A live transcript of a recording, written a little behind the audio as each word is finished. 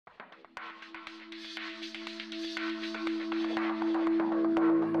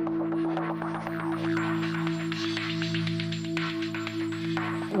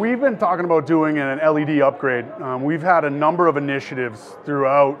We've been talking about doing an LED upgrade. We've had a number of initiatives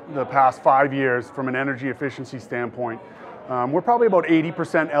throughout the past 5 years from an energy efficiency standpoint. We're probably about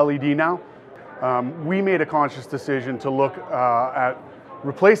 80% LED now. We made a conscious decision to look at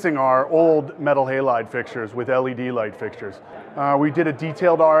replacing our old metal halide fixtures with LED light fixtures. We did a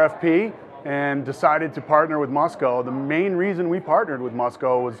detailed RFP and decided to partner with Musco. The main reason we partnered with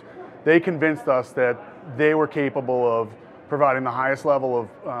Musco was they convinced us that they were capable of providing the highest level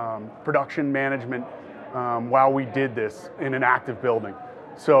of production management while we did this in an active building.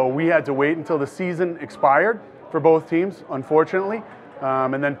 So we had to wait until the season expired for both teams, unfortunately,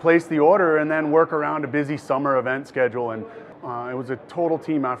 and then place the order and then work around a busy summer event schedule. And it was a total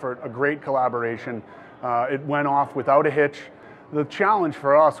team effort, a great collaboration. It went off without a hitch. The challenge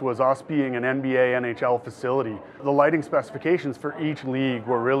for us was us being an NBA, NHL facility. The lighting specifications for each league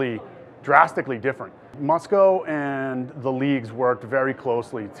were really drastically different. Musco and the leagues worked very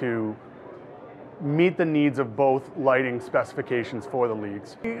closely to meet the needs of both lighting specifications for the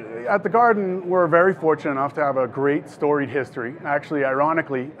leagues. At the Garden, we're very fortunate enough to have a great storied history. Actually,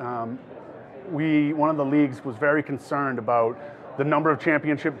 ironically, one of the leagues was very concerned about the number of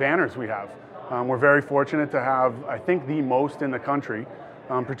championship banners we have. We're very fortunate to have, I think, the most in the country,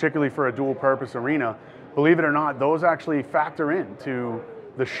 particularly for a dual-purpose arena. Believe it or not, those actually factor into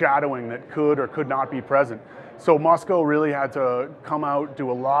the shadowing that could or could not be present. So Musco really had to come out, do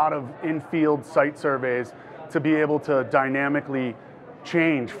a lot of in-field site surveys to be able to dynamically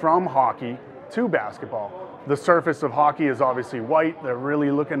change from hockey to basketball. The surface of hockey is obviously white. They're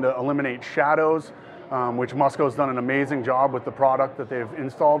really looking to eliminate shadows, which Musco's done an amazing job with the product that they've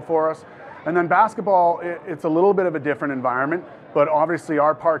installed for us. And then basketball, it's a little bit of a different environment, but obviously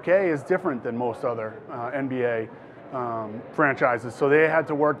our parquet is different than most other NBA franchises. So they had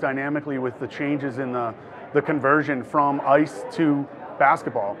to work dynamically with the changes in the conversion from ice to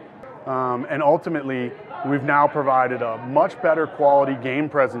basketball. And ultimately, we've now provided a much better quality game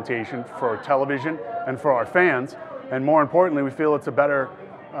presentation for television and for our fans. And more importantly, we feel it's a better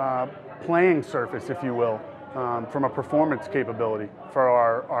playing surface, if you will, from a performance capability for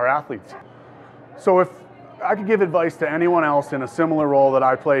our athletes. So if I could give advice to anyone else in a similar role that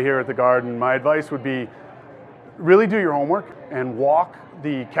I play here at the Garden, my advice would be really do your homework and walk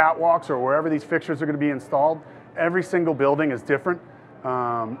the catwalks or wherever these fixtures are going to be installed. Every single building is different.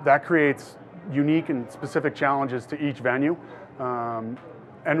 That creates unique and specific challenges to each venue. And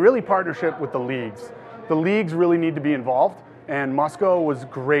really partnership with the leagues. The leagues really need to be involved, and Musco was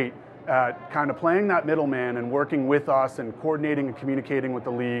great at kind of playing that middleman and working with us and coordinating and communicating with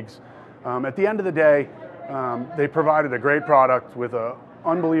the leagues. At the end of the day, they provided a great product with an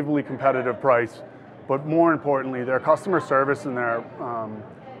unbelievably competitive price. But more importantly, their customer service and their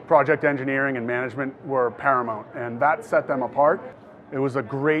project engineering and management were paramount, and that set them apart. It was a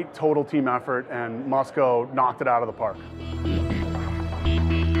great total team effort, and Musco knocked it out of the park.